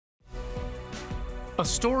A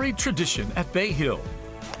storied tradition at Bay Hill,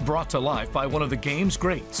 brought to life by one of the game's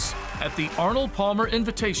greats at the Arnold Palmer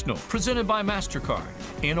Invitational, presented by MasterCard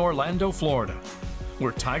in Orlando, Florida,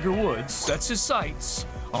 where Tiger Woods sets his sights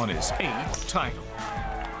on his 8th title.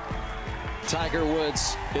 Tiger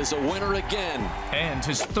Woods is a winner again. And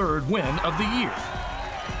his 3rd win of the year.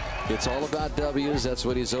 It's all about W's, that's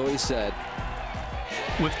what he's always said.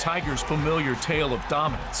 With Tiger's familiar tale of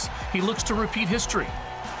dominance, he looks to repeat history.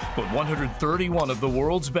 But 131 of the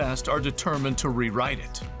world's best are determined to rewrite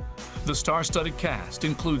it. The star-studded cast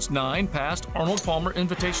includes 9 past Arnold Palmer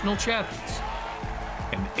Invitational champions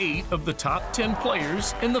and 8 of the top 10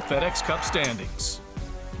 players in the FedEx Cup standings.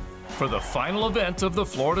 For the final event of the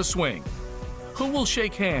Florida Swing, who will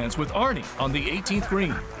shake hands with Arnie on the 18th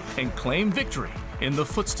green and claim victory in the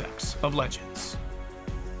footsteps of legends?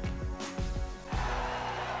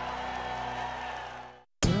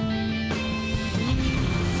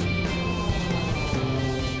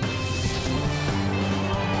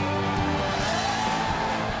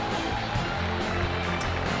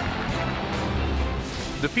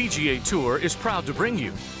 The PGA Tour is proud to bring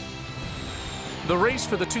you the race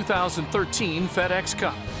for the 2013 FedEx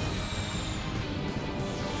Cup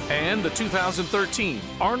and the 2013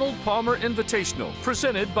 Arnold Palmer Invitational,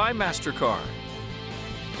 presented by MasterCard.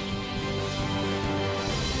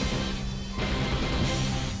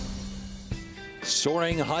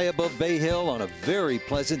 Soaring high above Bay Hill on a very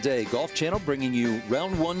pleasant day. Golf Channel bringing you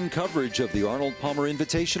round 1 coverage of the Arnold Palmer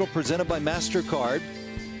Invitational, presented by MasterCard.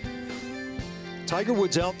 Tiger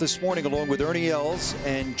Woods out this morning along with Ernie Els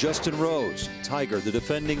and Justin Rose. Tiger, the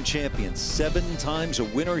defending champion, 7 times a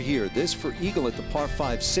winner here. This for eagle at the par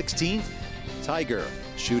 5 16th. Tiger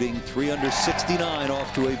shooting 3 under 69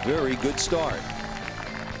 off to a very good start.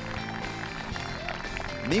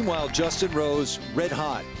 Meanwhile, Justin Rose red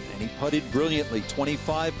hot, and he putted brilliantly.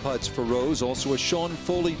 25 putts for Rose. Also a Sean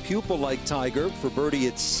Foley pupil like Tiger for birdie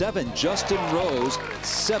at 7. Justin Rose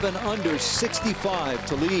 7 under 65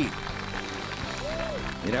 to lead.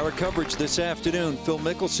 In our coverage this afternoon, Phil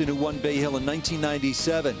Mickelson, who won Bay Hill in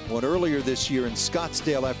 1997, won earlier this year in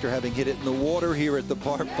Scottsdale after having hit it in the water here at the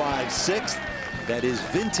par 5 6th. That is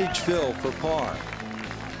vintage Phil for par.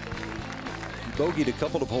 He bogeyed a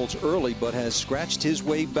couple of holes early, but has scratched his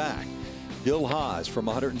way back. Bill Haas from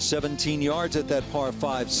 117 yards at that par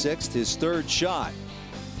 5 6th, his 3rd shot.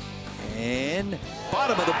 And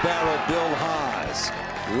bottom of the barrel, Bill Haas.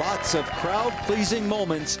 Lots of crowd-pleasing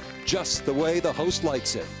moments, just the way the host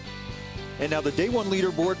likes it. And now the day 1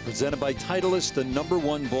 leaderboard, presented by Titleist, the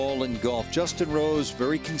 #1 ball in golf. Justin Rose,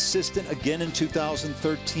 very consistent again in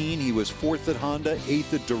 2013. He was 4th at Honda,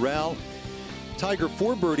 8th at Doral. Tiger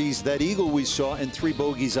 4 birdies, that eagle we saw, and 3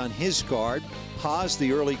 bogeys on his card. Haas,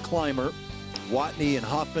 the early climber. Watney and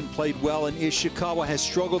Hoffman played well, and Ishikawa has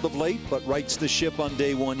struggled of late, but rights the ship on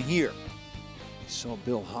day 1 here. Saw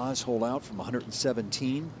Bill Haas hole out from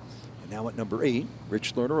 117, and now at number 8,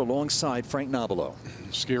 Rich Lerner alongside Frank Nobilo.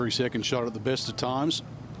 Scary second shot at the best of times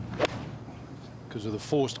because of the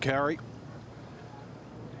forced carry.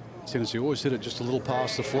 Tennessee always hit it just a little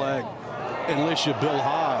past the flag, unless you're Bill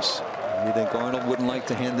Haas. You think Arnold wouldn't like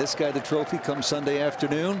to hand this guy the trophy come Sunday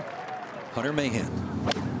afternoon? Hunter Mahan.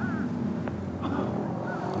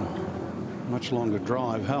 Much longer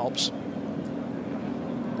drive helps.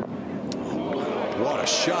 What a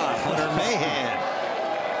shot, Hunter Mahan.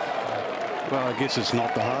 Well, I guess it's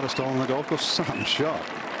not the hardest hole on the golf course. Some shot.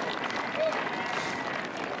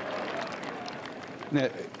 Now,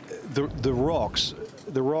 the rocks.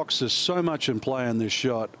 There's so much in play in this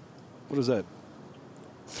shot. What is that?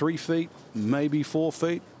 3 feet, maybe 4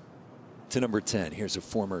 feet. To number 10, here's a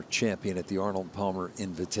former champion at the Arnold Palmer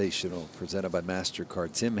Invitational, presented by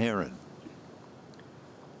MasterCard, Tim Herron.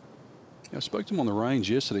 I spoke to him on the range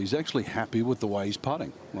yesterday. He's actually happy with the way he's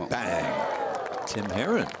putting. Well, bang. Tim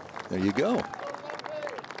Herron. There you go.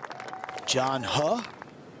 John Huh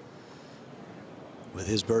with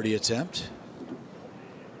his birdie attempt.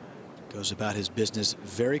 Goes about his business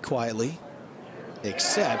very quietly,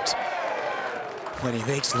 except when he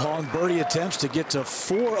makes long birdie attempts to get to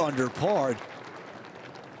 4 under par. A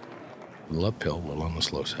little uphill, a little on the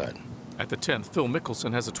slow side. At the 10th, Phil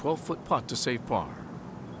Mickelson has a 12-foot putt to save par.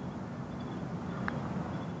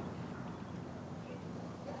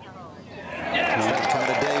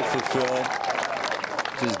 Phil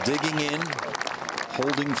just digging in,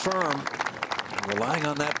 holding firm, and relying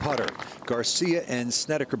on that putter. Garcia and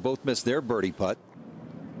Snedeker both missed their birdie putt.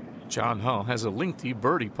 John Hull has a lengthy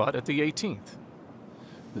birdie putt at the 18th.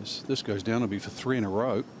 This goes down to be for 3 in a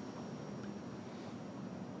row.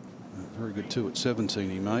 Very good 2 at 17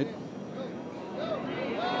 he made.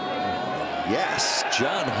 Yes,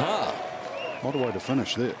 John Huh What a way to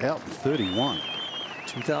finish there. Out in 31.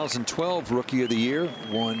 2012 Rookie of the Year.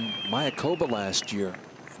 Won Mayakoba last year.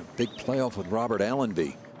 A big playoff with Robert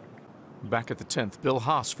Allenby. Back at the 10th, Bill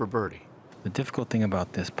Haas for birdie. The difficult thing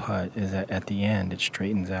about this putt is that at the end it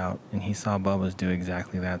straightens out, and he saw Bubba's do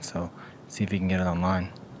exactly that, so see if he can get it on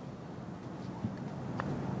line.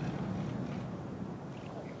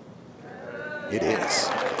 It is.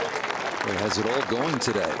 He has it all going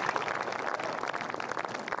today.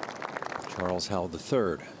 Charles Howell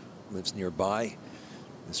III lives nearby.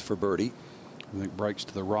 This for birdie. I think breaks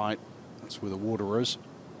to the right. That's where the water is.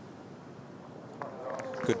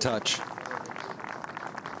 Good touch.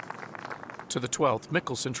 To the 12th,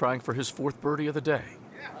 Mickelson trying for his 4th birdie of the day.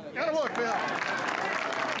 Gotta look, Bill.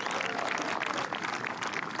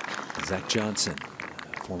 Zach Johnson,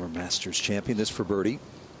 former Masters champion. This for birdie.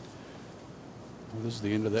 Well, this is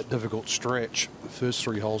the end of that difficult stretch. The first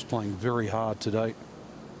 3 holes playing very hard today.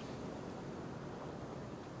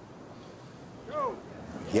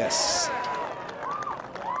 Yes.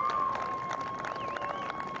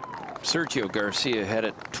 Sergio Garcia had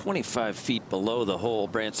it 25 feet below the hole.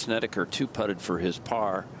 Brandt Snedeker 2-putted for his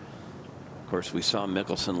par. Of course, we saw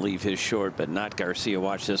Mickelson leave his short, but not Garcia.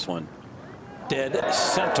 Watch this one. Dead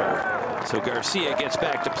center. So Garcia gets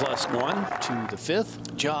back to +1. To the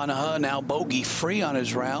 5th. John Huh now bogey free on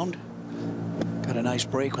his round. Got a nice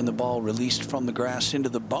break when the ball released from the grass into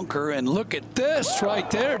the bunker. And look at this right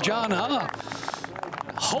there. John Huh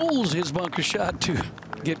holds his bunker shot to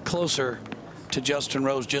get closer to Justin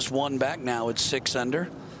Rose. Just 1 back now. It's 6 under.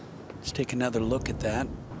 Let's take another look at that.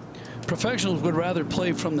 Professionals would rather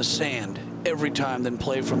play from the sand every time than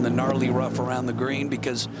play from the gnarly rough around the green,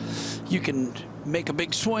 because you can make a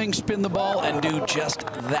big swing, spin the ball, and do just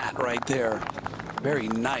that right there. Very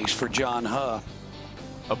nice for John Huh.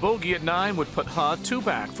 A bogey at 9 would put Huh 2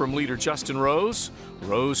 back from leader Justin Rose.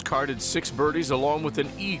 Rose carded 6 birdies along with an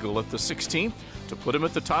eagle at the 16th to put him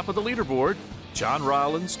at the top of the leaderboard. John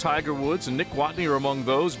Rollins, Tiger Woods, and Nick Watney are among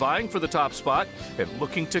those vying for the top spot and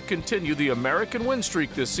looking to continue the American win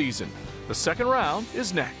streak this season. The second round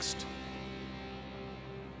is next.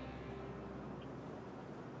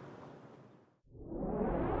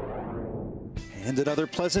 And another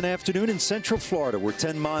pleasant afternoon in Central Florida. We're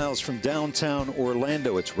 10 miles from downtown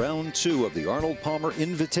Orlando. It's round 2 of the Arnold Palmer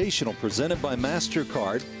Invitational presented by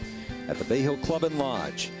MasterCard at the Bay Hill Club and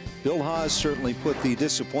Lodge. Bill Haas certainly put the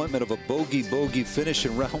disappointment of a bogey finish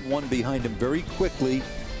in round 1 behind him very quickly.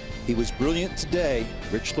 He was brilliant today.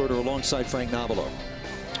 Rich Lurter alongside Frank Nobilo.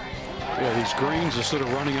 Yeah, these greens are sort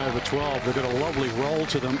of running over 12. They've got a lovely roll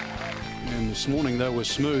to them. And this morning they were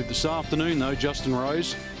smooth. This afternoon, though, Justin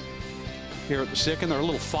Rose here at the 2nd. They're a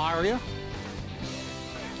little firier.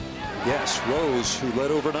 Yes, Rose, who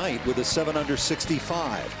led overnight with a 7 under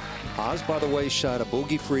 65. Haas, by the way, shot a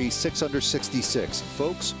bogey-free 6 under 66.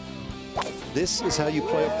 Folks, this is how you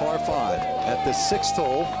play a par 5. At the 6th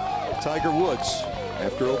hole, Tiger Woods,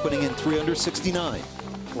 after opening in 3 under 69.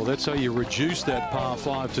 Well, that's how you reduce that par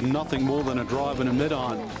 5 to nothing more than a drive and a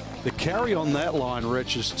mid-iron. The carry on that line,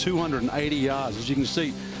 Rich, is 280 yards. As you can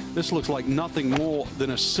see, this looks like nothing more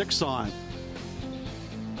than a 6-iron.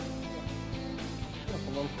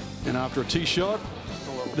 And after a tee shot,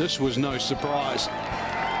 this was no surprise.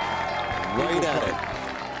 Right at it.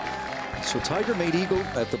 So Tiger made eagle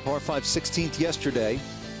at the par 5 16th yesterday.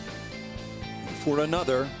 For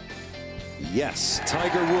another, yes,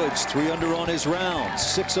 Tiger Woods 3 under on his round,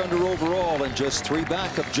 6 under overall, and just 3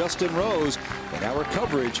 back of Justin Rose in our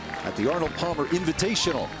coverage at the Arnold Palmer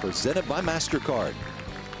Invitational presented by MasterCard.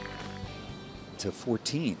 To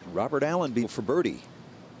 14, Robert Allenby for birdie.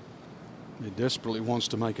 He desperately wants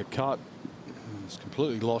to make a cut. He's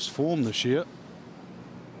completely lost form this year.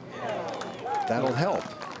 That'll help.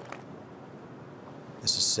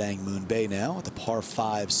 This is Sang Moon Bay now at the par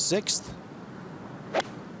 5 6th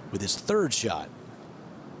with his 3rd shot.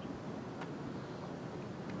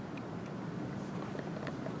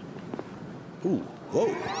 Ooh,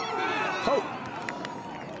 whoa, ho.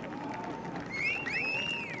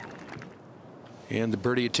 And the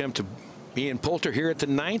birdie attempt to Ian Poulter here at the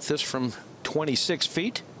 9th. This from 26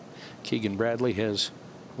 feet. Keegan Bradley has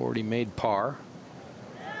already made par.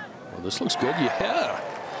 Well, this looks good. Yeah.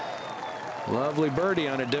 Lovely birdie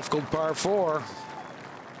on a difficult par 4.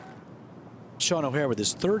 Sean O'Hare with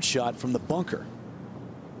his 3rd shot from the bunker.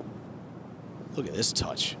 Look at this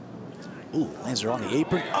touch. Ooh, lands her on the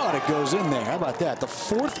apron. Oh, and it goes in there. How about that? The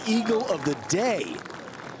 4th eagle of the day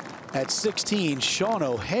at 16, Sean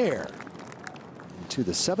O'Hare. To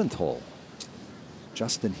the 7th hole,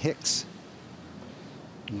 Justin Hicks.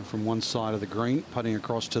 And from one side of the green, putting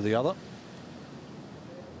across to the other.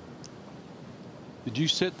 Did you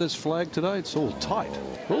set this flag today? It's all tight.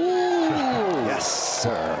 Ooh. Yes,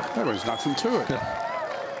 sir. There was nothing to it.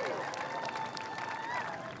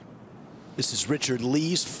 This is Richard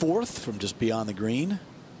Lee's fourth from just beyond the green.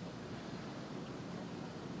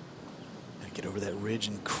 Get over that ridge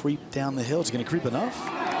and creep down the hill. It's going to creep enough.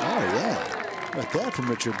 Oh, yeah. How about that from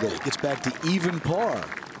Richard Lee? Gets back to even par.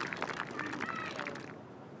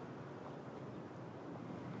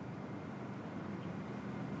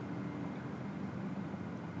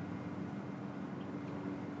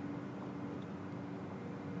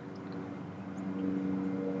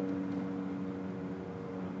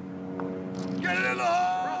 Get it in the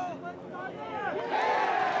hole!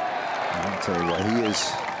 I'll tell you what, he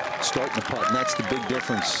is starting the putt, and that's the big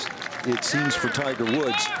difference, it seems, for Tiger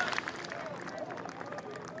Woods.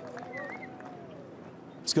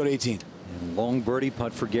 Let's go to 18. And long birdie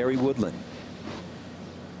putt for Gary Woodland.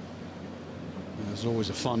 It's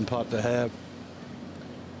always a fun putt to have.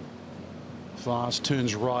 Fast,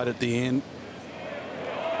 turns right at the end.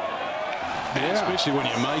 And especially when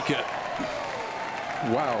you make it.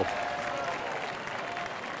 Wow.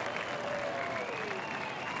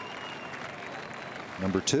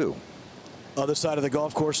 Number 2. Other side of the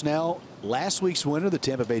golf course now. Last week's winner, the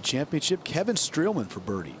Tampa Bay Championship, Kevin Streelman for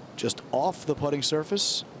birdie. Just off the putting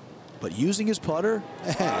surface, but using his putter,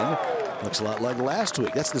 and looks a lot like last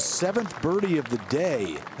week. That's the 7th birdie of the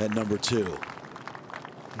day at number 2.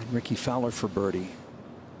 And Ricky Fowler for birdie.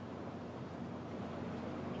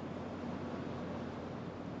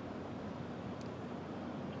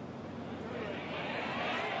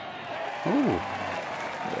 Ooh.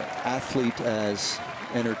 Athlete as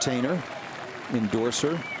entertainer,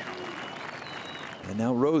 endorser. And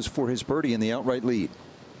now Rose for his birdie in the outright lead.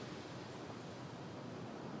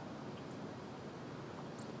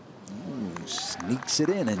 Ooh, sneaks it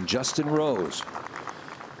in, and Justin Rose.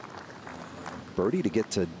 Birdie to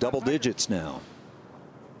get to double digits now.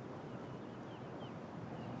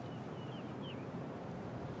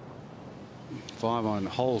 Five on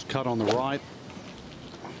holes cut on the right.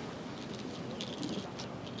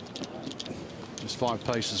 Just 5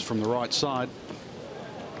 paces from the right side.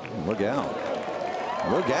 Look out.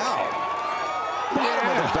 Look out. Bottom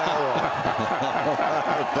of the barrel. How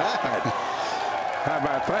about that? How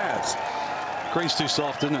about that? Green's too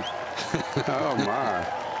soft, isn't it? Oh, my.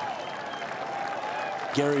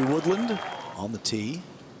 Gary Woodland on the tee.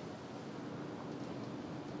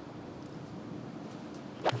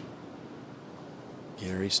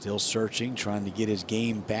 Gary still searching, trying to get his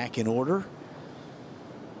game back in order.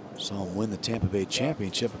 Saw him win the Tampa Bay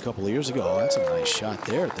Championship a couple of years ago. Oh, that's a nice shot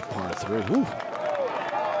there at the par 3. Whew.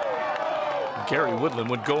 Gary Woodland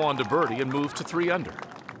would go on to birdie and move to 3 under.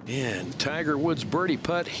 And Tiger Woods' birdie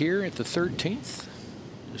putt here at the 13th.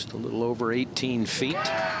 Just a little over 18 feet.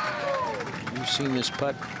 You've seen this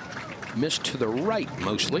putt miss to the right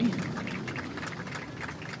mostly.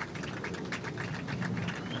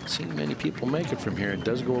 Not seen many people make it from here. It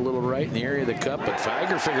does go a little right in the area of the cup, but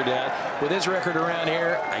Tiger figured out with his record around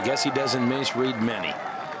here, I guess he doesn't misread many.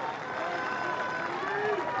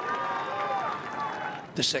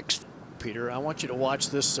 The 6th. Peter, I want you to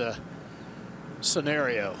watch this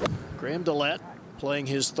scenario. Graham Dillette playing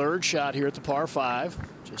his 3rd shot here at the par 5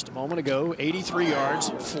 just a moment ago. 83 yards,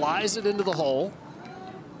 flies it into the hole.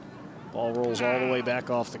 Ball rolls all the way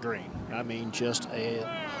back off the green. I mean, just a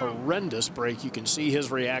horrendous break. You can see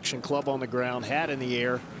his reaction. Club on the ground, hat in the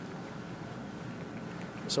air.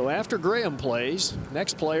 So after Graham plays,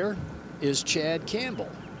 next player is Chad Campbell.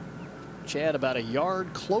 Chad about a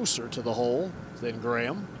yard closer to the hole than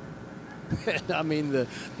Graham. And I mean, the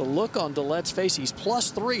look on Dillette's face, he's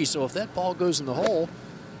 +3. So if that ball goes in the hole,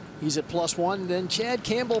 he's at +1. Then Chad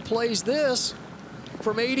Campbell plays this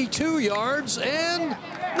from 82 yards, and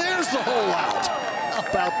there's the hole out. How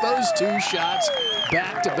about those 2 shots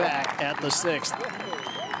back to back at the 6th?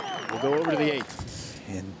 We'll go over to the 8th.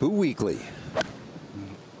 And Boo Weekley.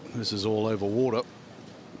 This is all over water.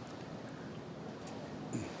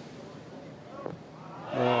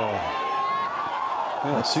 Oh.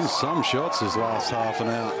 Yeah, I've seen some shots his last half an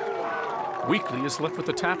hour. Weekley is left with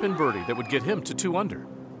a tap-in birdie that would get him to 2 under.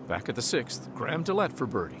 Back at the 6th, Graham Dillette for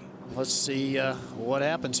birdie. Let's see what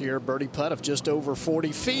happens here. Birdie putt of just over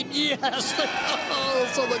 40 feet. Yes! Oh,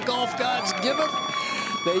 so the golf gods give it.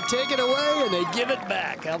 They take it away and they give it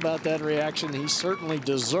back. How about that reaction? He certainly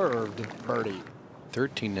deserved birdie.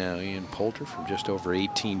 13 now, Ian Poulter from just over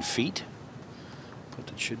 18 feet. But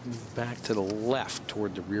it should move back to the left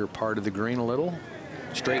toward the rear part of the green a little.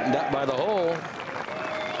 Straightened up by the hole.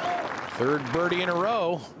 3rd birdie in a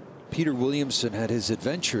row. Peter Williamson had his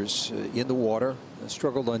adventures in the water.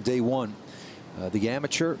 Struggled on day 1. The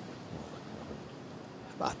amateur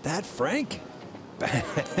About that, Frank.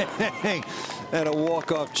 Bang. And a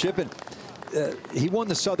walk-off chipping. He won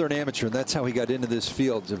the Southern Amateur, and that's how he got into this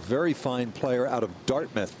field. He's a very fine player out of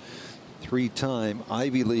Dartmouth. 3-time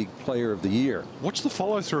Ivy League Player of the Year. What's the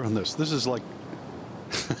follow-through on this? This is like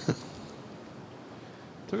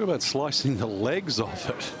talk about slicing the legs off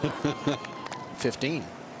it. 15.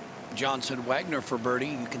 Johnson Wagner for birdie.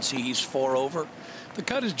 You can see he's 4 over. The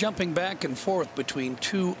cut is jumping back and forth between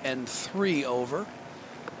 2 and 3 over.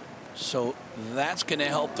 So that's going to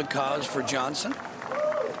help the cause for Johnson.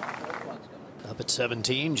 Up at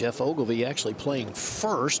 17, Jeff Ogilvy actually playing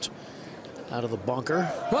first out of the bunker.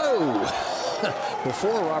 Whoa!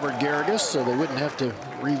 Before Robert Garrigus, so they wouldn't have to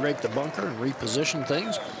re-rake the bunker and reposition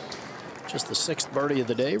things. Just the 6th birdie of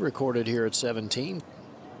the day recorded here at 17.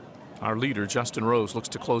 Our leader, Justin Rose, looks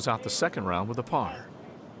to close out the second round with a par.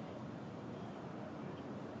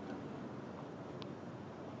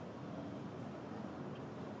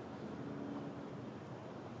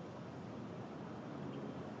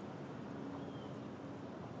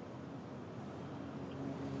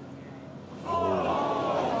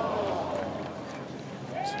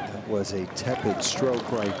 Was a tepid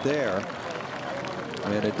stroke right there,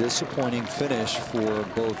 and a disappointing finish for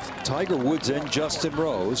both Tiger Woods and Justin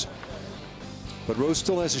Rose. But Rose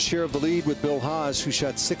still has a share of the lead with Bill Haas, who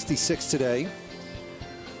shot 66 today.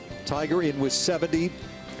 Tiger in with 70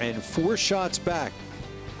 and 4 shots back.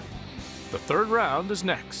 The third round is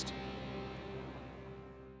next.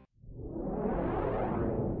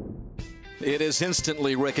 It is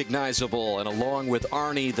instantly recognizable, and along with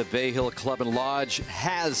Arnie, the Bay Hill Club and Lodge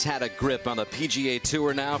has had a grip on the PGA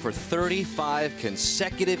Tour now for 35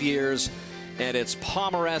 consecutive years, and it's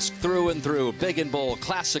Palmer-esque through and through. Big and bold,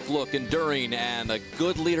 classic look, enduring, and a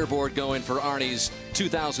good leaderboard going for Arnie's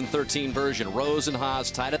 2013 version. Rose and Haas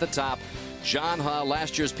tied at the top. John Ha,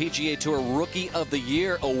 last year's PGA Tour Rookie of the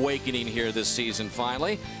Year, awakening here this season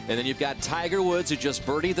finally. And then you've got Tiger Woods, who just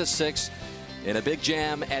birdied the 6th. In a big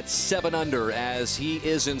jam at 7 under as he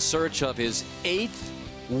is in search of his 8th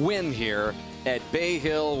win here at Bay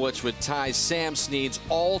Hill, which would tie Sam Snead's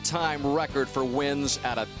all-time record for wins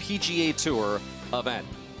at a PGA Tour event.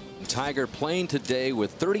 Tiger playing today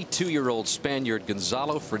with 32-year-old Spaniard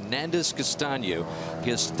Gonzalo Fernandez Castaño,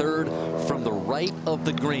 his 3rd from the right of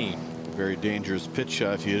the green. Very dangerous pitch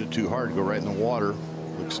shot. If you hit it too hard, go right in the water.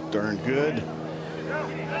 Looks darn good.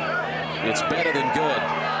 It's better than good.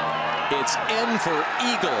 It's in for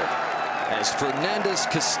eagle as Fernandez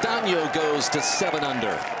Castaño goes to 7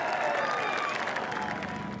 under.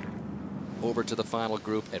 Over to the final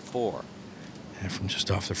group at 4. And from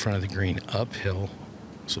just off the front of the green uphill,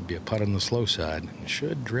 this will be a putt on the slow side.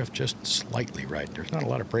 Should drift just slightly right. There's not a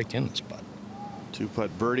lot of break in this putt.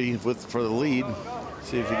 2-putt birdie for the lead.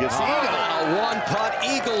 See if he gets the eagle. A 1-putt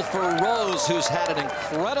eagle for Rose, who's had an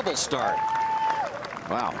incredible start.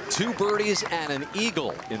 Wow. 2 birdies and an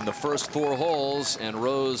eagle in the first 4 holes, and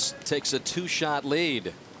Rose takes a 2-shot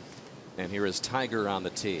lead. And here is Tiger on the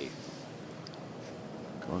tee.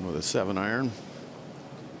 Going with a 7-iron.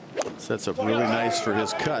 Sets up really nice for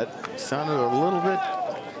his cut. Sounded a little bit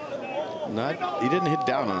he didn't hit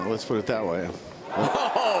down on it, let's put it that way.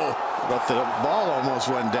 Oh! But the ball almost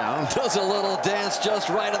went down. Does a little dance just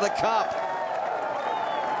right of the cup.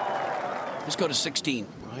 Let's go to 16.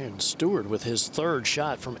 Ryan Stewart with his 3rd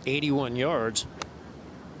shot from 81 yards.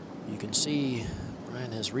 You can see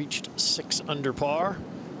Ryan has reached 6 under par.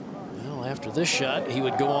 Well, after this shot, he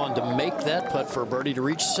would go on to make that putt for a birdie to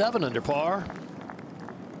reach 7 under par.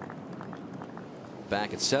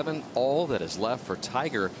 Back at 7, all that is left for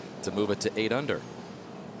Tiger to move it to 8 under.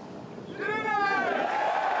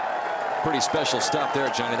 Pretty special stuff there,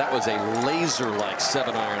 Johnny. That was a laser-like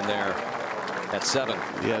 7-iron there at 7.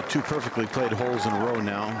 Yeah, 2 perfectly played holes in a row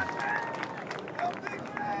now.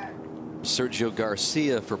 Sergio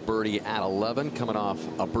Garcia for birdie at 11, coming off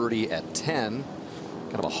a birdie at 10.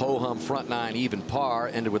 Kind of a ho-hum front 9, even par,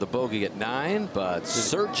 ended with a bogey at 9. But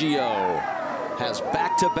Sergio has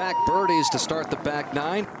back-to-back birdies to start the back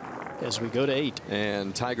 9. As we go to 8.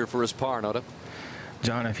 And Tiger for his par, Nota.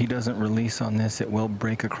 John, if he doesn't release on this, it will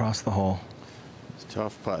break across the hole. It's a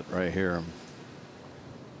tough putt right here.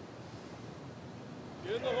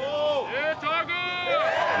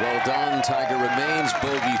 Well done. Tiger remains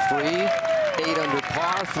bogey-free. 8 under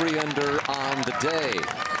par, 3 under on the day.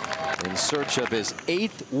 In search of his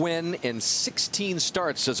 8th win in 16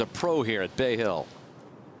 starts as a pro here at Bay Hill.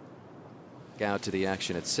 Out to the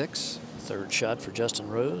action at 6. 3rd shot for Justin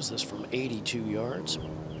Rose. This from 82 yards.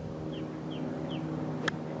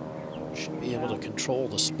 Should be able to control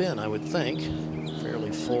the spin, I would think.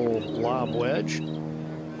 Fairly full lob wedge.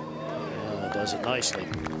 Does it nicely.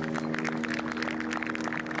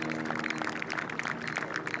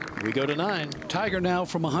 We go to 9. Tiger now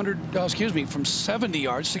from 70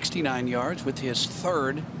 yards, 69 yards with his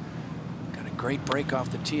third. Got a great break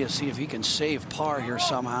off the tee. See if he can save par here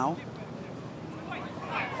somehow.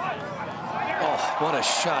 Oh, what a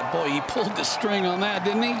shot. Boy, he pulled the string on that,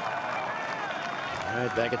 didn't he? All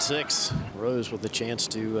right, back at 6. Rose with the chance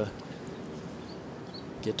to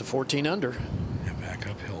get to 14 under. Yeah, back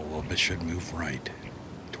uphill a little bit, should move right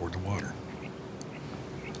toward the water.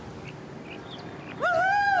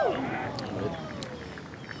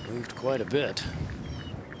 It moved quite a bit.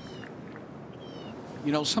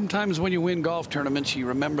 You know, sometimes when you win golf tournaments, you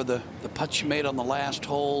remember the putts you made on the last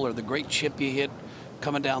hole or the great chip you hit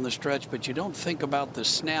coming down the stretch, but you don't think about the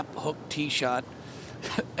snap hook tee shot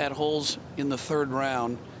at holes in the third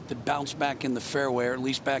round that bounce back in the fairway, or at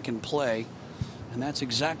least back in play. And that's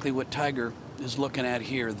exactly what Tiger is looking at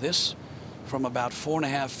here. This from about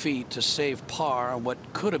 4.5 feet to save par on what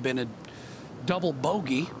could have been a double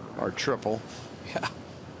bogey. Or triple. Yeah.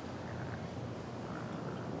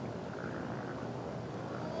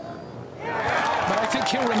 But I think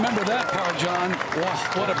he'll remember that par, John. Wow,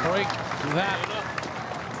 what a break that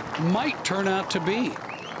might turn out to be.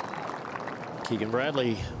 Keegan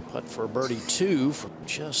Bradley putt for birdie 2 from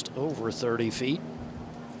just over 30 feet.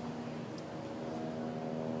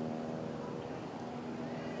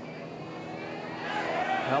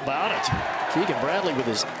 How about it? Keegan Bradley with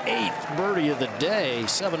his 8th birdie of the day.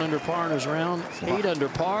 7 under par in his round. 8 under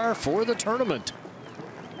par for the tournament.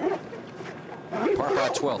 Par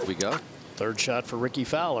 5 12th we go. Third shot for Ricky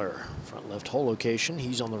Fowler. Front left hole location.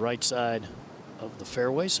 He's on the right side of the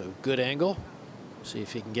fairway, so good angle. See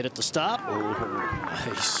if he can get it to stop. Oh,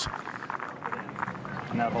 nice.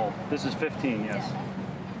 On that hole. This is 15, yes.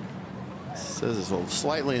 Says it's a little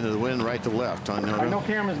slightly into the wind, right to left. On no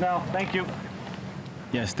cameras now. Thank you.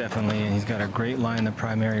 Yes, definitely. And he's got a great lie in the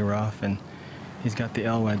primary rough, and he's got the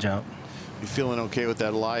L wedge out. You feeling okay with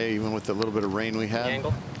that lie, even with the little bit of rain we had? The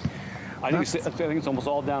angle? I think it's almost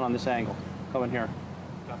all down on this angle. Come in here.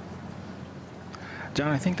 John,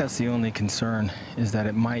 I think that's the only concern, is that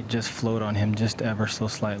it might just float on him just ever so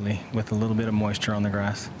slightly with a little bit of moisture on the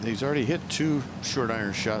grass. He's already hit 2 short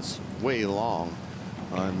iron shots way long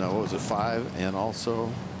on, what was it, 5 and also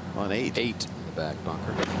on 8. 8 in the back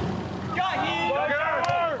bunker.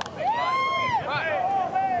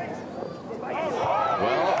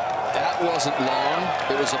 Well, that wasn't long.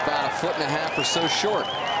 It was about 1.5 feet or so short.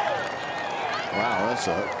 Wow, that's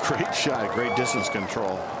a great shot, great distance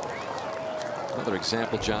control. Another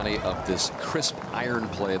example, Johnny, of this crisp iron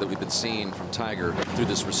play that we've been seeing from Tiger through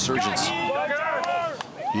this resurgence.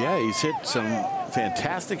 Yeah, he's hit some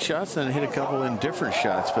fantastic shots and hit a couple indifferent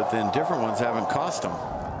shots, but the indifferent ones haven't cost him.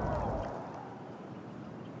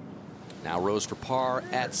 Now Rose for par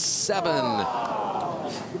at 7.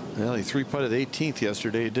 Well, he 3-putted 18th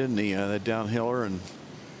yesterday, didn't he? That downhiller, and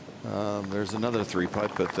there's another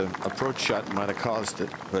 3-putt, but the approach shot might have caused it.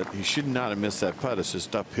 But he should not have missed that putt. It's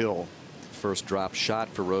just uphill. First drop shot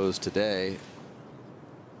for Rose today.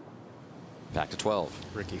 Back to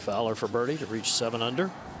 12. Ricky Fowler for birdie to reach 7 under.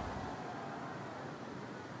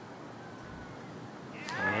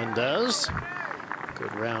 And does.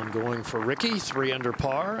 Good round going for Ricky. 3 under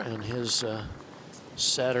par in his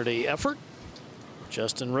Saturday effort.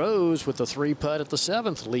 Justin Rose with the 3-putt at the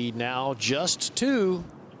 7th. Lead now just 2.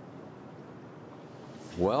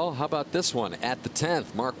 Well, how about this one at the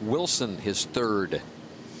 10th? Mark Wilson, his 3rd.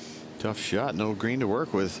 Tough shot, no green to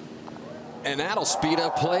work with. And that'll speed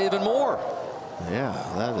up play even more. Yeah,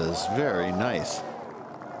 that is very nice.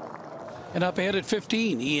 And up ahead at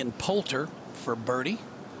 15, Ian Poulter for birdie.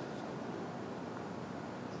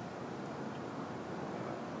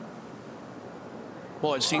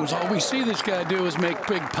 Boy, it seems all we see this guy do is make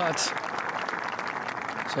big putts.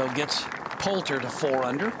 So gets Poulter to 4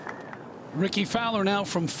 under. Ricky Fowler now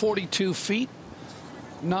from 42 feet.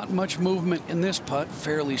 Not much movement in this putt,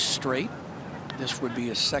 fairly straight. This would be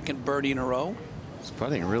his 2nd birdie in a row. He's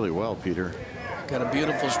putting really well, Peter. Got a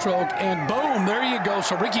beautiful stroke, and boom, there you go.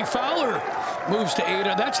 So Ricky Fowler moves to 8.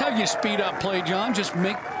 That's how you speed up play, John. Just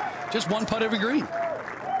make just 1 putt every green.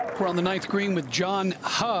 We're on the 9th green with John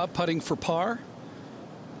Ha putting for par.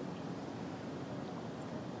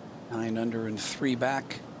 9 under and 3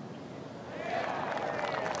 back.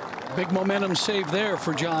 Big momentum save there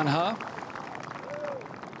for John Ha.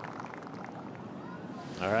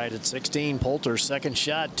 All right, at 16, Poulter's 2nd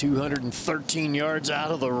shot, 213 yards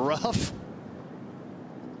out of the rough.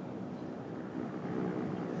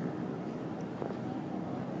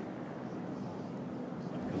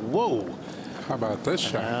 Whoa. How about this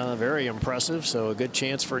shot? Very impressive. So a good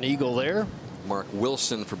chance for an eagle there. Mark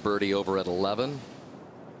Wilson for birdie over at 11.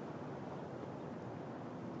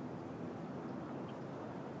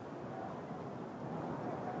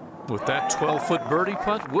 With that 12-foot birdie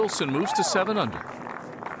putt, Wilson moves to 7 under.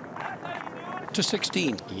 To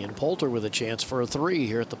 16. Ian Poulter with a chance for a 3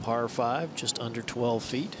 here at the par 5, just under 12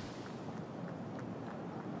 feet.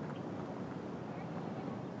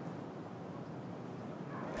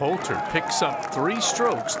 Poulter picks up 3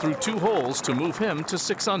 strokes through 2 holes to move him to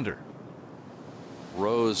 6 under.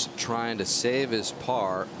 Rose trying to save his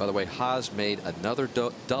par. By the way, Haas made another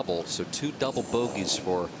double, so 2 double bogeys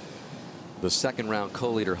for the second round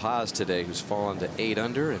co-leader Haas today, who's fallen to 8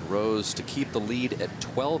 under, and Rose to keep the lead at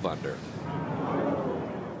 12 under.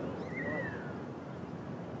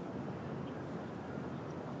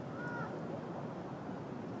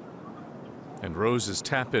 And Rose's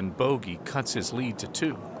tap-in bogey cuts his lead to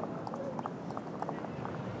 2.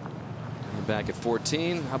 Back at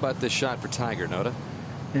 14. How about this shot for Tiger, Noda?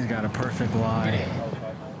 He's got a perfect lie.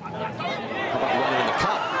 How about running in the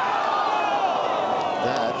cup?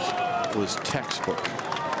 That was textbook.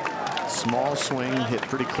 Small swing, hit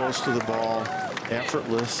pretty close to the ball,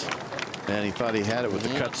 effortless, and he thought he had it with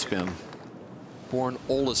the cut spin. Born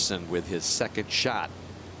Olesen with his second shot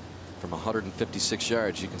from 156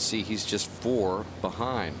 yards. You can see he's just 4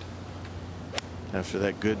 behind. After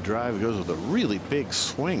that good drive, he goes with a really big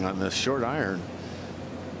swing on this short iron.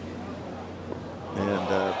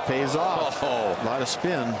 And pays off. Oh. A lot of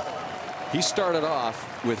spin. He started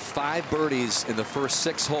off with 5 birdies in the first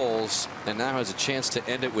 6 holes, and now has a chance to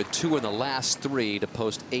end it with 2 in the last 3 to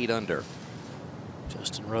post 8 under.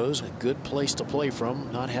 Justin Rose, a good place to play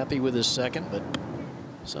from. Not happy with his second, but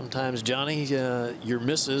sometimes, Johnny, your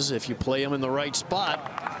misses, if you play them in the right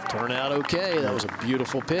spot, turn out okay. That was a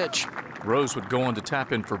beautiful pitch. Rose would go on to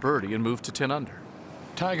tap in for birdie and move to 10 under.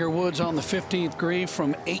 Tiger Woods on the 15th green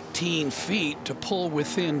from 18 feet to pull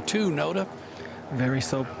within 2, Noda. Very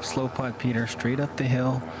slow putt, Peter. Straight up the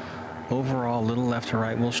hill. Overall, a little left to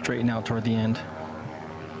right. We'll straighten out toward the end.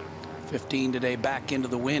 15 today, back into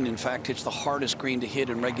the wind. In fact, it's the hardest green to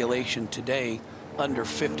hit in regulation today, under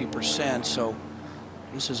 50%. So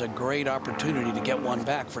this is a great opportunity to get one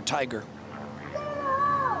back for Tiger.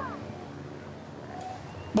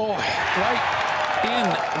 Boy, right in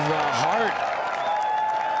the heart.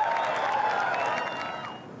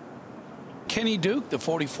 Kenny Duke, the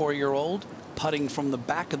 44-year-old, putting from the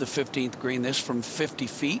back of the 15th green, this from 50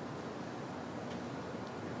 feet.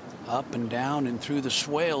 Up and down and through the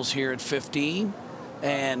swales here at 15.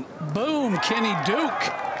 And boom, Kenny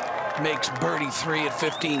Duke makes birdie 3 at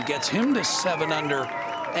 15, gets him to 7 under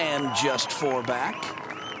and just 4 back.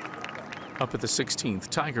 Up at the 16th,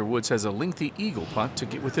 Tiger Woods has a lengthy eagle putt to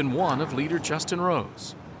get within 1 of leader Justin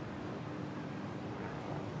Rose.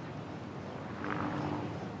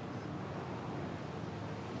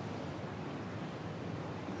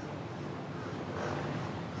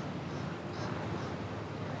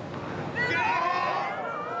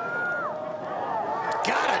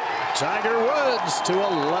 Got it. Tiger Woods to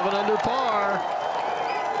 11 under par.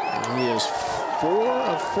 He is 4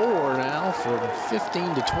 of 4 now from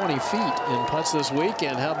 15 to 20 feet in putts this week.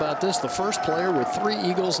 And how about this? The first player with 3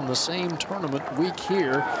 eagles in the same tournament week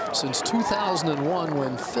here since 2001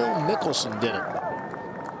 when Phil Mickelson did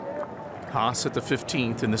it. Haas at the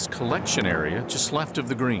 15th in this collection area just left of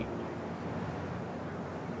the green.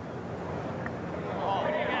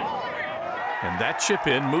 And that chip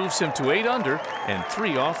in moves him to 8 under and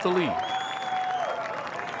 3 off the lead.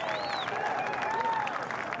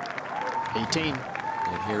 18.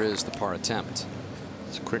 And here is the par attempt.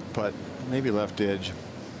 It's a quick putt, maybe left edge.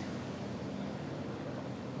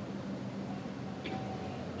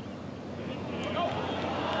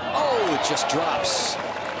 Oh, it just drops.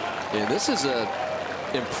 And this is a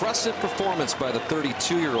impressive performance by the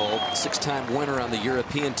 32-year-old, 6-time winner on the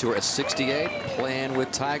European Tour at 68, playing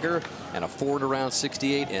with Tiger, and a 4-in-a-round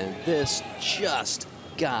 68, and this just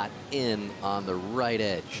got in on the right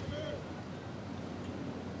edge.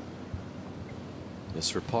 This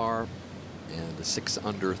for par and the 6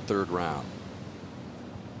 under 3rd round.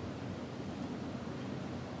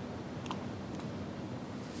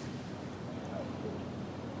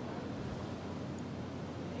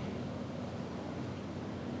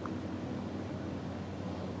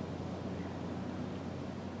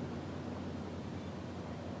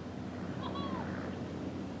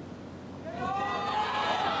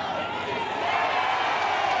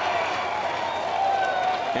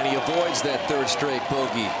 And he avoids that 3rd straight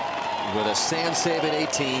bogey with a sand save at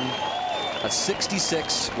 18, a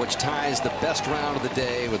 66, which ties the best round of the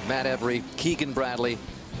day with Matt Every, Keegan Bradley,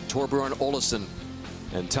 Torbjorn Olesen,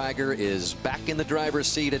 and Tiger is back in the driver's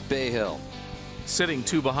seat at Bay Hill. Sitting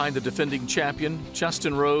 2 behind the defending champion,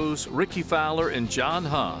 Justin Rose, Ricky Fowler, and John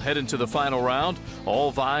Huh head into the final round,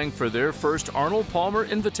 all vying for their first Arnold Palmer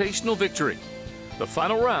Invitational victory. The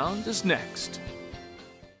final round is next.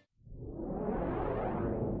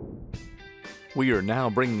 We are now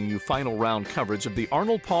bringing you final round coverage of the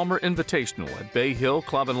Arnold Palmer Invitational at Bay Hill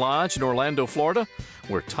Club and Lodge in Orlando, Florida,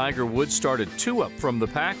 where Tiger Woods started 2 up from the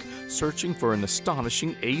pack, searching for an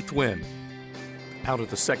astonishing 8th win. Out at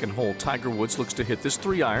the second hole, Tiger Woods looks to hit this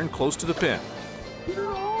 3-iron close to the pin.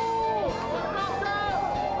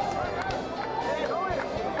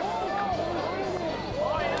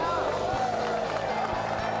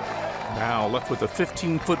 Now left with a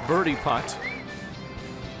 15-foot birdie putt.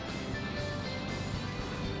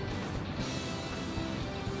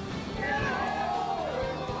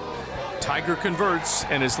 Tiger converts,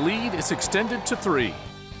 and his lead is extended to 3.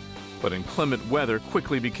 But inclement weather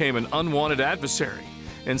quickly became an unwanted adversary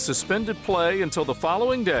and suspended play until the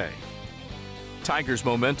following day. Tiger's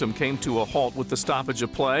momentum came to a halt with the stoppage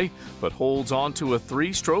of play, but holds on to a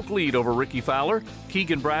 3-stroke lead over Ricky Fowler,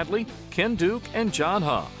 Keegan Bradley, Ken Duke, and John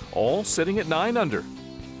Huh, all sitting at 9 under.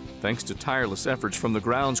 Thanks to tireless efforts from the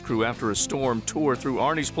grounds crew after a storm tore through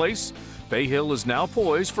Arnie's Place, Bay Hill is now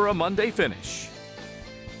poised for a Monday finish.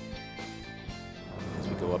 As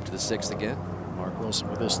we go up to the 6th again. Mark Wilson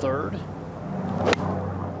with his 3rd.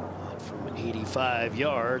 From 85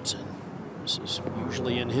 yards, and this is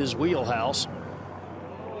usually in his wheelhouse.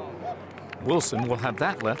 Wilson will have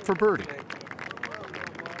that left for birdie.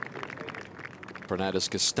 Fernandez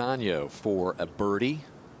Castano for a birdie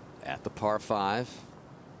at the par 5.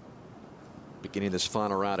 Beginning this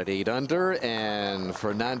final round at 8 under, and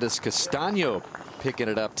Fernandez Castano picking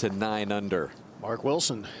it up to 9 under. Mark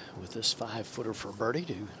Wilson with this 5-footer for birdie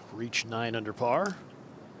to reach 9 under par.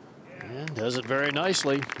 And does it very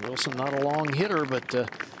nicely. Wilson not a long hitter, but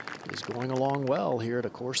is going along well here at a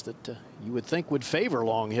course that you would think would favor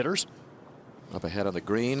long hitters. Up ahead on the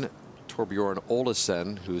green, Torbjorn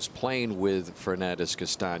Olesen, who's playing with Fernandez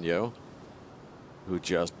Castano, who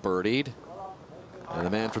just birdied. And the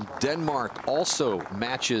man from Denmark also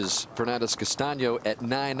matches Fernandez Castano at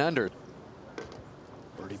 9 under.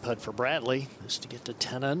 Birdie putt for Bradley. This to get to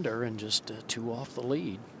 10 under and just 2 off the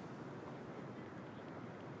lead.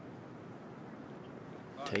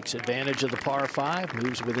 Takes advantage of the par 5,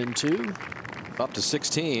 moves within 2. Up to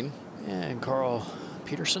 16. And Carl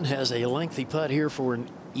Peterson has a lengthy putt here for an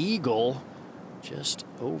eagle, just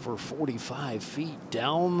over 45 feet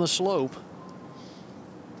down the slope.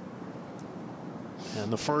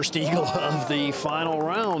 And the first eagle of the final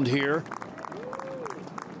round here.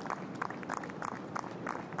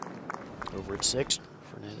 Over at 6,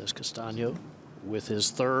 Fernandez Castano with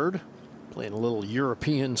his 3rd, playing a little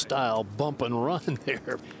European style bump and run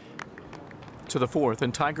there. To the 4th,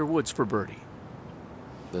 and Tiger Woods for birdie.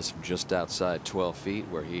 This from just outside 12 feet,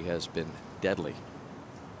 where he has been deadly.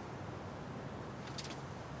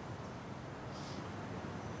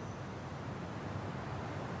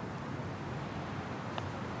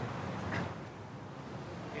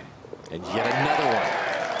 And yet another one.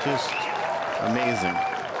 Just amazing.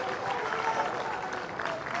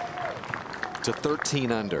 To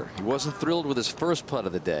 13 under. He wasn't thrilled with his first putt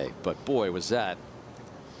of the day, but boy, was that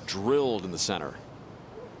drilled in the center.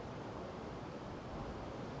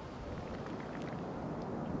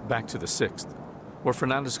 Back to the 6th, where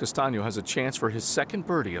Fernandez Castano has a chance for his 2nd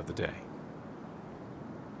birdie of the day.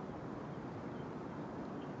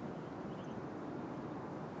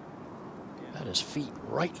 Got his feet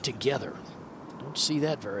right together. Don't see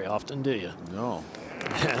that very often, do you? No.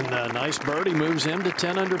 And a nice birdie moves him to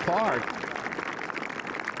 10 under par.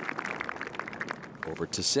 Over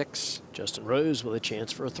to 6. Justin Rose with a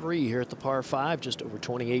chance for a 3 here at the par 5, just over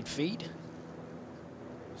 28 feet.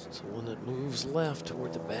 It's the one that moves left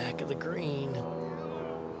toward the back of the green.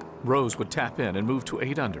 Rose would tap in and move to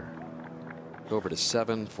 8 under. Over to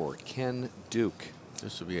 7 for Ken Duke.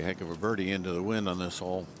 This would be a heck of a birdie into the wind on this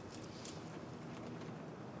hole.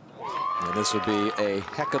 And this would be a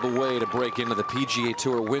heck of a way to break into the PGA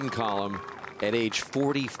Tour win column at age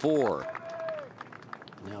 44.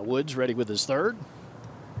 Now Woods ready with his 3rd.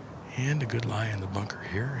 And a good lie in the bunker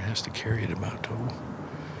here. Has to carry it about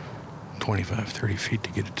 25, 30 feet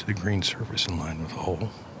to get it to the green surface in line with the hole,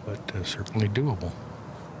 but certainly doable.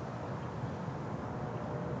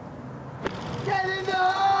 Get in the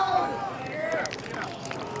hole!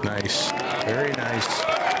 Nice. Very nice.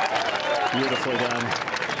 Beautifully done.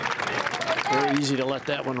 Very easy to let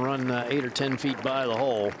that one run 8 or 10 feet by the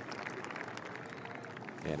hole.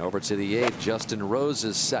 And over to the 8, Justin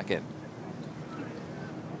Rose's 2nd.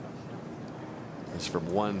 It's from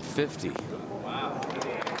 150.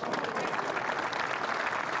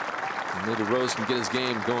 Maybe Rose can get his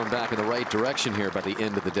game going back in the right direction here by the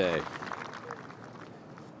end of the day.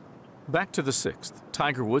 Back to the 6th.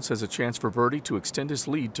 Tiger Woods has a chance for birdie to extend his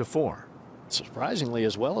lead to 4. Surprisingly,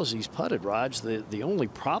 as well as he's putted, Raj, the only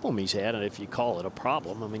problem he's had, and if you call it a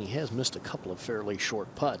problem, I mean, he has missed a couple of fairly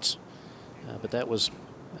short putts, but that was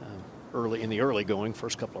early in the early going,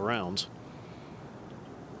 first couple of rounds.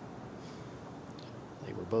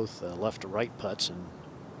 They were both left to right putts, and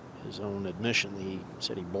his own admission, he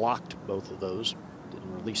said he blocked both of those,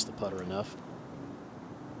 didn't release the putter enough.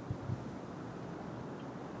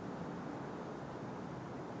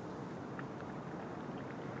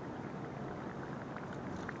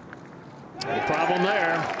 No problem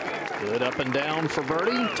there. Good up and down for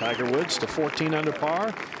birdie. Tiger Woods to 14 under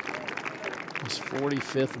par. His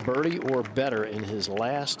 45th birdie or better in his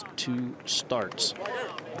last 2 starts,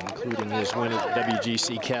 including his win at the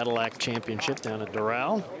WGC Cadillac Championship down at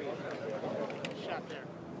Doral.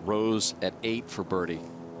 Rose at 8 for birdie.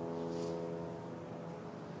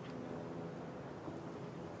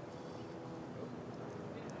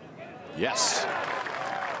 Yes.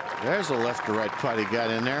 There's a left to right putt he got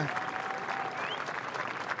in there.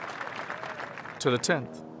 To the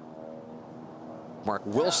 10th. Mark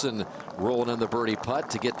Wilson rolling in the birdie putt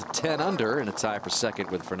to get to 10 under in a tie for second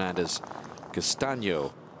with Fernandez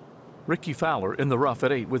Castaño. Ricky Fowler in the rough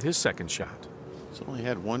at 8 with his second shot. He's only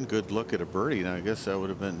had one good look at a birdie, and I guess that would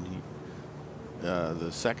have been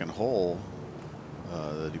the second hole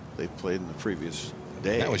that they played in the previous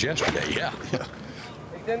day. That was yesterday, yeah.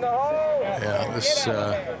 In the hole. Yeah, this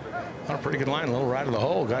on a pretty good line, a little right of the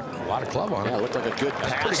hole, got a lot of club on it. Yeah, it looked like a good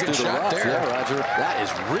pass pretty good through the shot rough. there. Yeah, Roger, that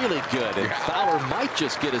is really good. And Fowler might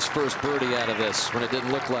just get his first birdie out of this when it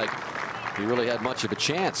didn't look like he really had much of a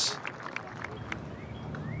chance.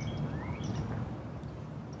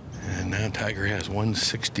 And now Tiger has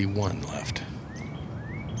 161 left.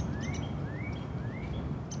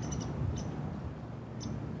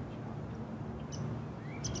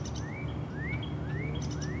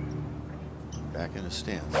 Back in his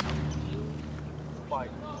stance.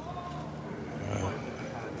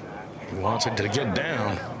 He wants it to get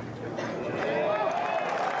down.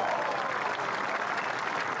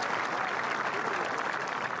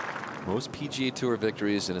 Most PGA Tour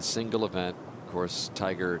victories in a single event. Of course,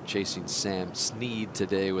 Tiger chasing Sam Snead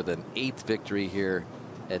today with an 8th victory here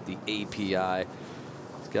at the API.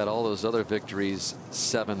 He's got all those other victories,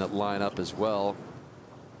 7 that line up as well.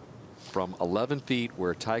 From 11 feet,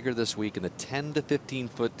 where Tiger this week in the 10 to 15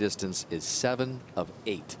 foot distance is 7 of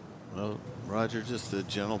 8. Well, Roger, just a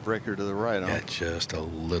gentle breaker to the right, huh? Yeah, just a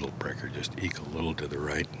little breaker, just eke a little to the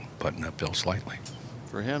right, putting uphill slightly.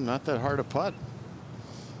 For him, not that hard a putt.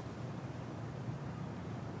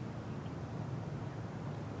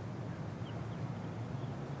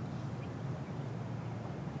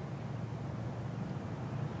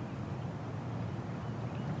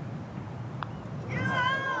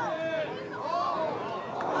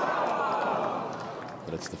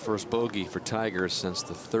 It's the first bogey for Tiger since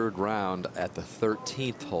the 3rd round at the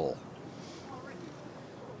 13th hole.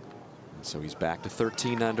 And so he's back to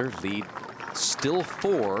 13 under, lead still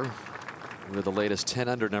 4 with the latest 10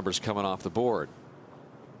 under numbers coming off the board.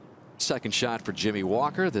 Second shot for Jimmy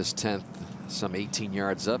Walker, this 10th some 18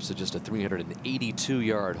 yards up, so just a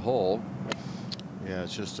 382-yard hole. Yeah,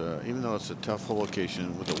 it's just even though it's a tough hole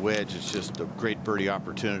location with a wedge, it's just a great birdie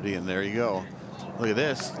opportunity, and there you go. Look at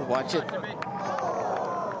this. Watch it.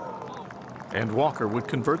 And Walker would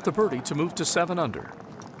convert the birdie to move to 7 under.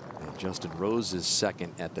 And Justin Rose is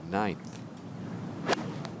second at the 9th.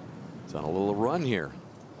 He's on a little run here.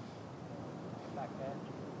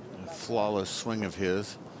 A flawless swing of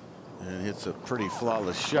his, and hits a pretty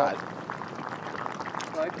flawless shot.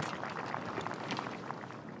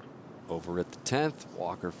 Over at the 10th,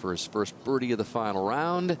 Walker for his first birdie of the final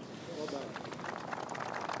round.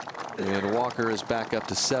 And Walker is back up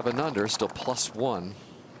to 7 under, still +1.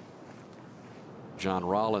 John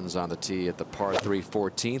Rollins on the tee at the par 3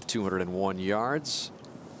 14th, 201 yards.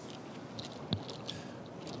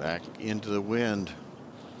 Back into the wind.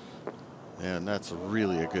 And that's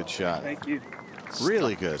really a good shot. Thank you.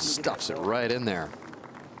 Really good. Stuffs it right in there.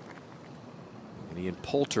 And Ian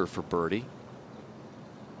Poulter for birdie.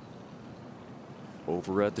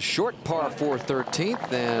 Over at the short par 4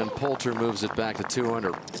 13th, and Poulter moves it back to 2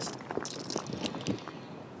 under.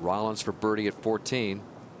 Rollins for birdie at 14.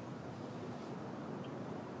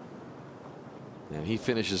 And he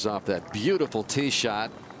finishes off that beautiful tee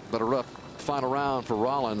shot, but a rough final round for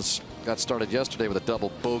Rollins. Got started yesterday with a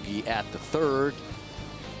double bogey at the 3rd.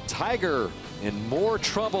 Tiger in more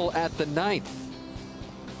trouble at the 9th.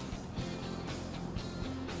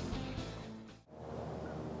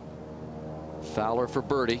 Fowler for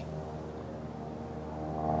birdie.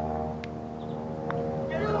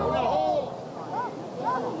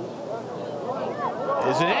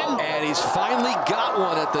 Is it in? And he's finally got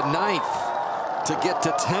one at the 9th to get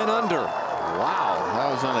to 10 under. Wow,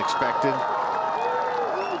 that was unexpected.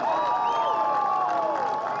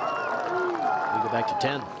 We go back to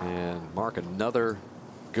 10. And Mark, another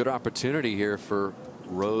good opportunity here for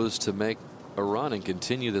Rose to make a run and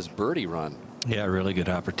continue this birdie run. Yeah, really good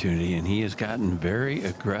opportunity, and he has gotten very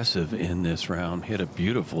aggressive in this round. Hit a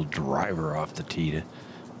beautiful driver off the tee to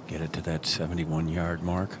get it to that 71-yard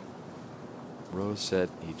mark. Rose said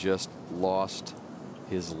he just lost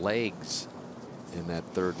his legs in that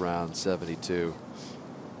third round 72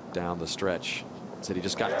 down the stretch. Said he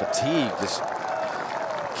just got fatigued. Just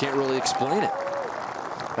can't really explain it.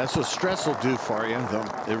 That's what stress will do for you, though.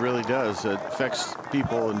 It really does. It affects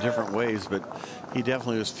people in different ways, but he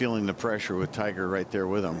definitely was feeling the pressure with Tiger right there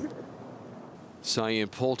with him. Sam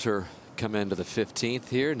Poulter come into the 15th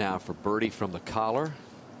here now for birdie from the collar.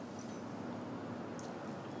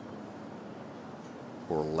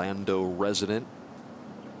 Orlando resident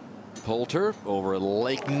Poulter over at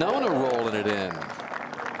Lake Nona, rolling it in.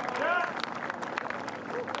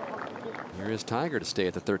 Here is Tiger to stay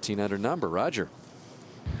at the 13 under number. Roger.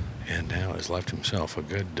 And now has left himself a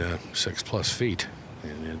good 6+ feet,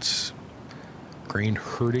 and it's green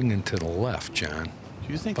hurting and to the left, John.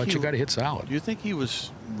 Do you think? But you got to hit solid. Do you think he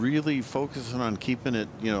was really focusing on keeping it,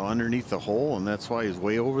 underneath the hole, and that's why he's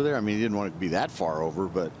way over there? I mean, he didn't want it to be that far over,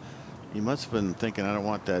 but he must have been thinking, I don't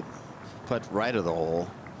want that putt right of the hole.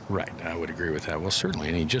 Right, I would agree with that. Well, certainly,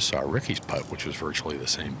 and he just saw Ricky's putt, which was virtually the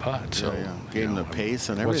same putt. So yeah. Gave him the pace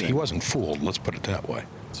and everything. He wasn't fooled. Let's put it that way.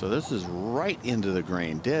 So this is right into the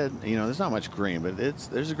green. Dead. There's not much green, but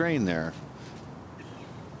there's a green there.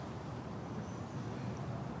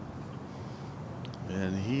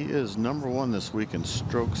 And he is #1 this week in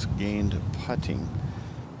strokes gained putting.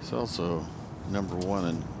 He's also #1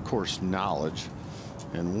 in course knowledge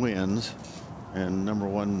and wins, and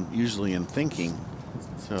 #1 usually in thinking.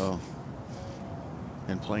 So,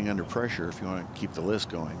 and playing under pressure if you want to keep the list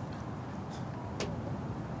going.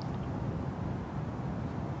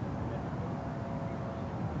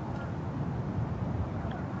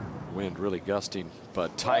 Wind really gusting,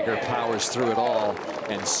 but Tiger powers through it all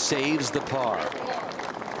and saves the par.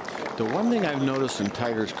 The one thing I've noticed in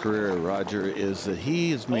Tiger's career, Roger, is that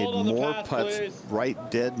he has made more putts right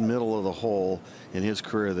dead middle of the hole in his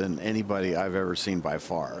career than anybody I've ever seen by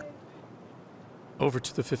far. Over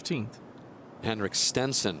to the 15th. Henrik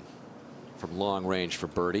Stenson from long range for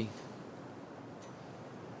birdie.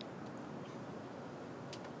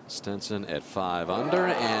 Stenson at 5 under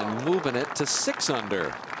and moving it to 6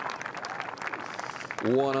 under.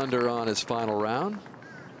 1 under on his final round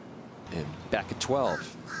and back at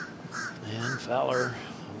 12. And Fowler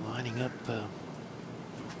lining up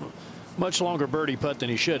much longer birdie putt than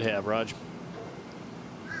he should have, Raj.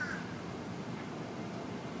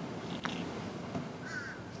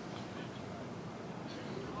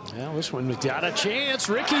 Well, this one got a chance.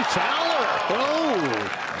 Ricky Fowler. Oh,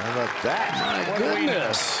 how about that? My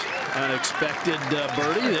goodness. Unexpected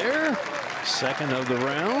birdie there. Second of the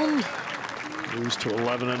round. Moves to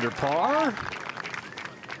 11 under par.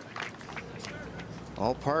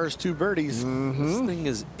 All pars, 2 birdies. This thing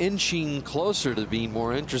is inching closer to being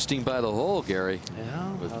more interesting by the hole, Gary.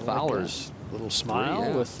 Yeah, with Like Fowler's a little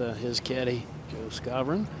smile with his caddy, Joe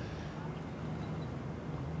Scovrin.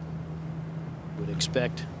 Would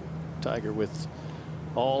expect Tiger, with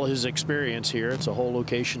all his experience here, it's a whole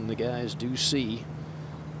location the guys do see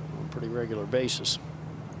on a pretty regular basis,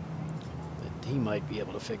 that he might be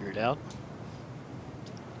able to figure it out.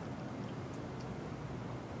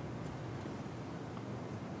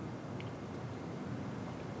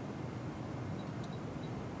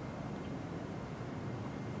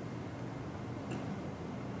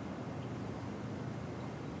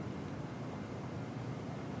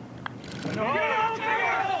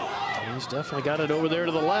 He's definitely got it over there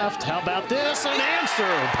to the left. How about this? An answer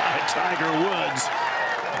by Tiger Woods.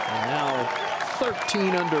 And now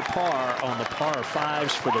 13 under par on the par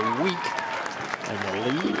 5s for the week. And the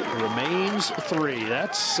lead remains 3.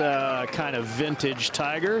 That's kind of vintage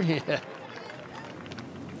Tiger. Yeah.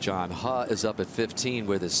 John Huh is up at 15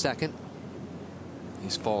 with his second.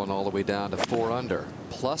 He's fallen all the way down to 4 under.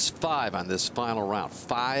 +5 on this final round.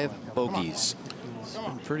 5 bogeys. He's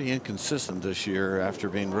been pretty inconsistent this year after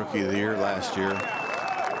being Rookie of the Year last year.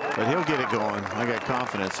 But he'll get it going. I got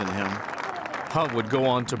confidence in him. Huh would go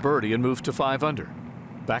on to birdie and move to 5 under.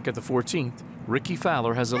 Back at the 14th, Ricky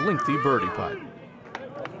Fowler has a lengthy birdie putt.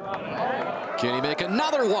 Can he make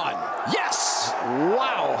another one? Yes!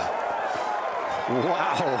 Wow!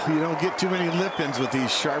 Wow, you don't get too many lip-ins with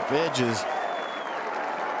these sharp edges.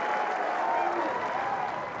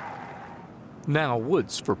 Now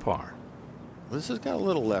Woods for par. This has got a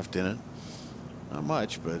little left in it. Not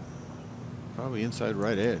much, but probably inside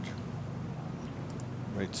right edge.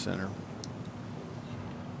 Right center.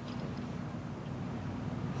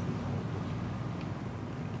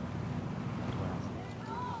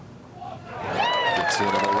 Gets in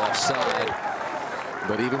on the left side.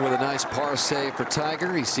 But even with a nice par save for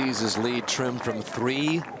Tiger, he sees his lead trimmed from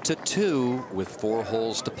 3 to 2 with 4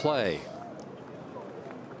 holes to play.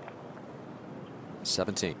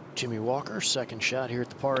 17. Jimmy Walker, second shot here at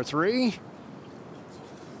the par 3.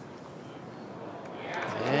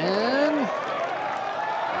 And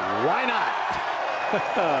why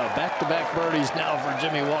not? Back-to-back birdies now for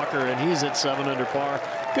Jimmy Walker, and he's at 7 under par.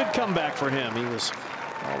 Good comeback for him. He was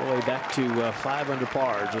all the way back to 5 under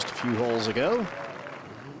par just a few holes ago.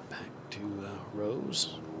 Back to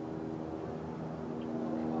Rose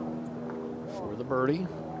for the birdie.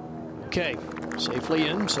 Okay, safely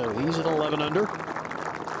in, so he's at 11 under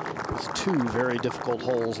with 2 very difficult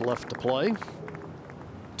holes left to play.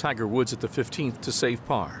 Tiger Woods at the 15th to save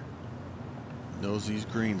par. Knows these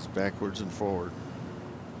greens backwards and forward.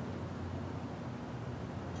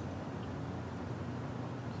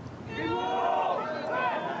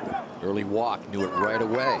 Early walk, knew it right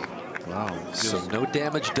away. Wow. So no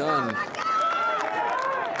damage done.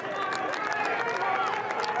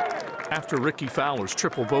 After Ricky Fowler's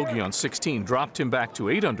triple bogey on 16 dropped him back to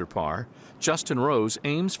 8 under par, Justin Rose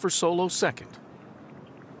aims for solo second.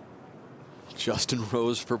 Justin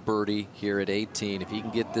Rose for birdie here at 18. If he can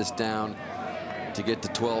get this down to get to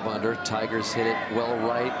 12 under, Tiger's hit it well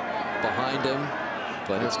right behind him,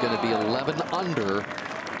 but it's going to be 11 under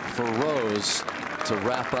for Rose to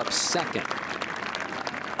wrap up second.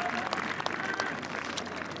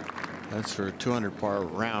 That's for a 200 par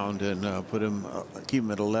round, and put him, keep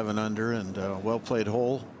him at 11 under, and well played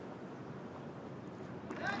hole.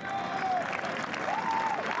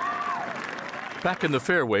 Back in the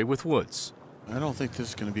fairway with Woods. I don't think this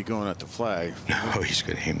is going to be going at the flag. No, he's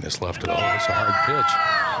going to aim this left at all. It's a hard pitch.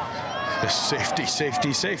 It's safety,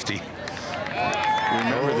 safety, safety.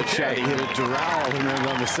 Remember the shot he hit at Doral, remember,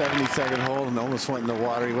 on the 72nd hole and almost went in the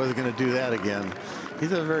water. He wasn't going to do that again.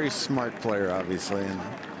 He's a very smart player, obviously, and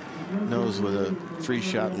knows with a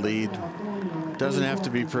 3-shot lead. Doesn't have to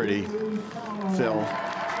be pretty, Phil.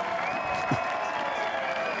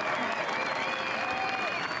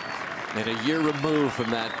 And a year removed from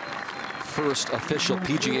that first official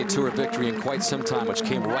PGA Tour victory in quite some time, which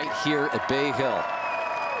came right here at Bay Hill.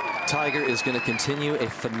 Tiger is going to continue a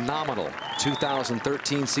phenomenal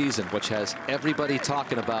 2013 season, which has everybody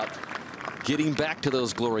talking about getting back to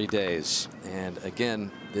those glory days. And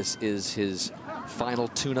again, this is his final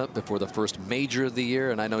tune-up before the first major of the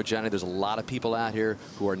year. And I know, Johnny, there's a lot of people out here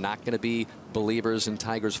who are not going to be believers in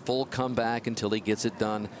Tiger's full comeback until he gets it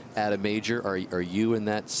done at a major. Are you in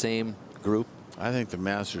that same group? I think the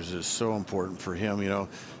Masters is so important for him. You know,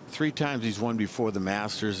 3 times he's won before the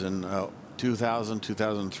Masters, in 2000,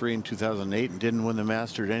 2003, and 2008, and didn't win the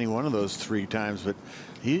Masters any one of those 3 times. But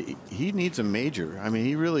he needs a major. I mean,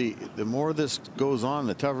 he really, the more this goes on,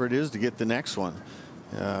 the tougher it is to get the next one.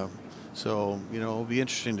 So, you know, it'll be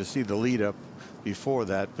interesting to see the lead up before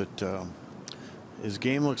that. But his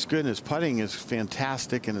game looks good, and his putting is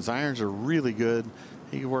fantastic, and his irons are really good.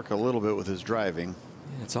 He can work a little bit with his driving.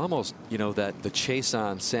 It's almost, you know, that the chase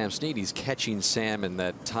on Sam Snead. He's catching Sam and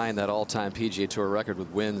that tying that all-time PGA Tour record with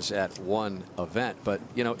wins at one event. But,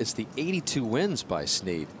 you know, it's the 82 wins by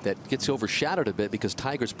Snead that gets overshadowed a bit because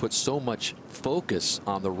Tiger's put so much focus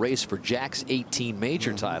on the race for Jack's 18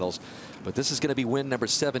 major titles. But this is going to be win number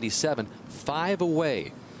 77, 5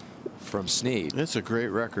 away from Snead. It's a great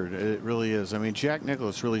record. It really is. I mean, Jack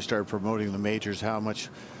Nicklaus really started promoting the majors, how much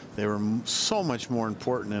they were so much more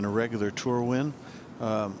important than a regular tour win.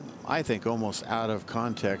 I think almost out of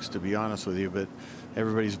context, to be honest with you, but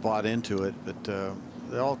everybody's bought into it. But the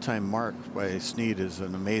all-time mark by Snead is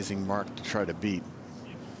an amazing mark to try to beat.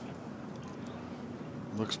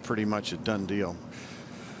 Looks pretty much a done deal.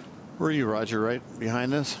 Where are you, Roger? Right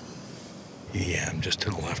behind this? Yeah, I'm just to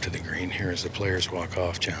the left of the green here as the players walk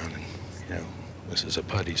off, John. And, you know, this is a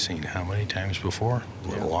putt he's seen how many times before? A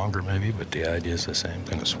little longer maybe, but the idea is the same.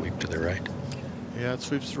 Going to sweep to the right. Yeah, it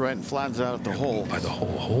sweeps to the right and flattens out at the hole. By the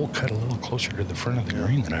hole cut a little closer to the front of the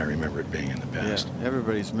green than I remember it being in the past. Yeah,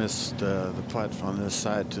 everybody's missed the putt from this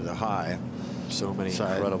side to the high. So many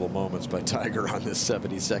incredible moments by Tiger on this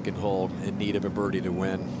 72nd hole in need of a birdie to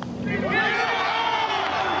win.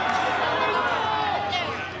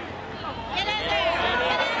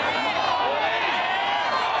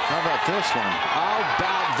 How about about this one? How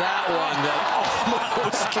about that one that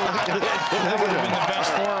almost That would have been the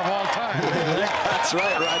best 4 of all time. That's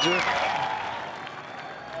right, Roger.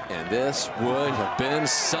 And this would have been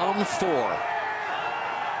some 4.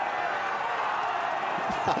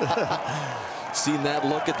 Seen that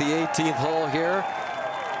look at the 18th hole here.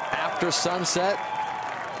 After sunset,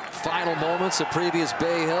 final moments of previous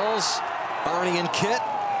Bay Hills. Arnie and Kit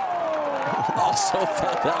also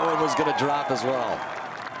thought that one was going to drop as well.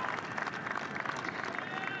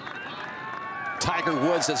 Tiger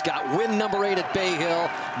Woods has got win number 8 at Bay Hill,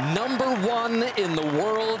 number 1 in the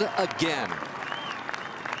world again.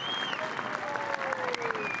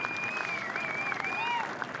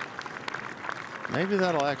 Maybe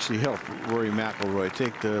that'll actually help Rory McIlroy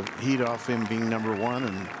take the heat off him being number 1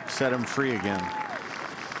 and set him free again.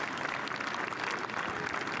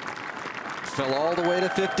 Fell all the way to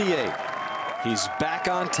 58. He's back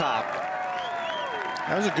on top.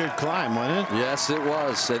 That was a good climb, wasn't it? Yes, it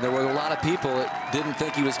was. And there were a lot of people that didn't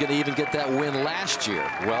think he was going to even get that win last year.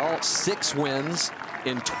 Well, 6 wins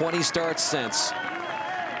in 20 starts since.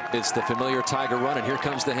 It's the familiar Tiger run, and here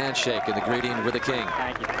comes the handshake and the greeting with the king.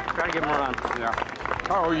 Thank you. Try to give him a run. Yeah.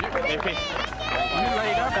 Oh, you laid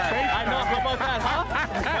up. I know. How about that, huh?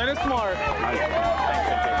 Playing smart.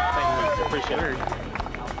 Thank you. Appreciate it.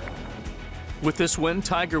 With this win,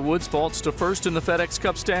 Tiger Woods vaults to first in the FedEx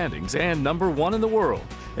Cup standings and number 1 in the world,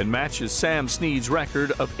 and matches Sam Snead's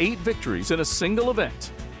record of 8 victories in a single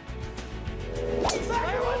event.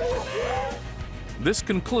 This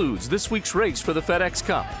concludes this week's race for the FedEx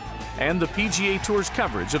Cup and the PGA Tour's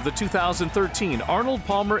coverage of the 2013 Arnold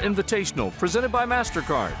Palmer Invitational presented by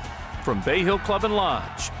MasterCard from Bay Hill Club and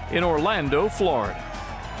Lodge in Orlando, Florida.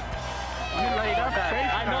 You laid up.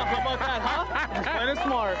 I know. How about that, huh? Playing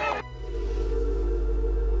smart.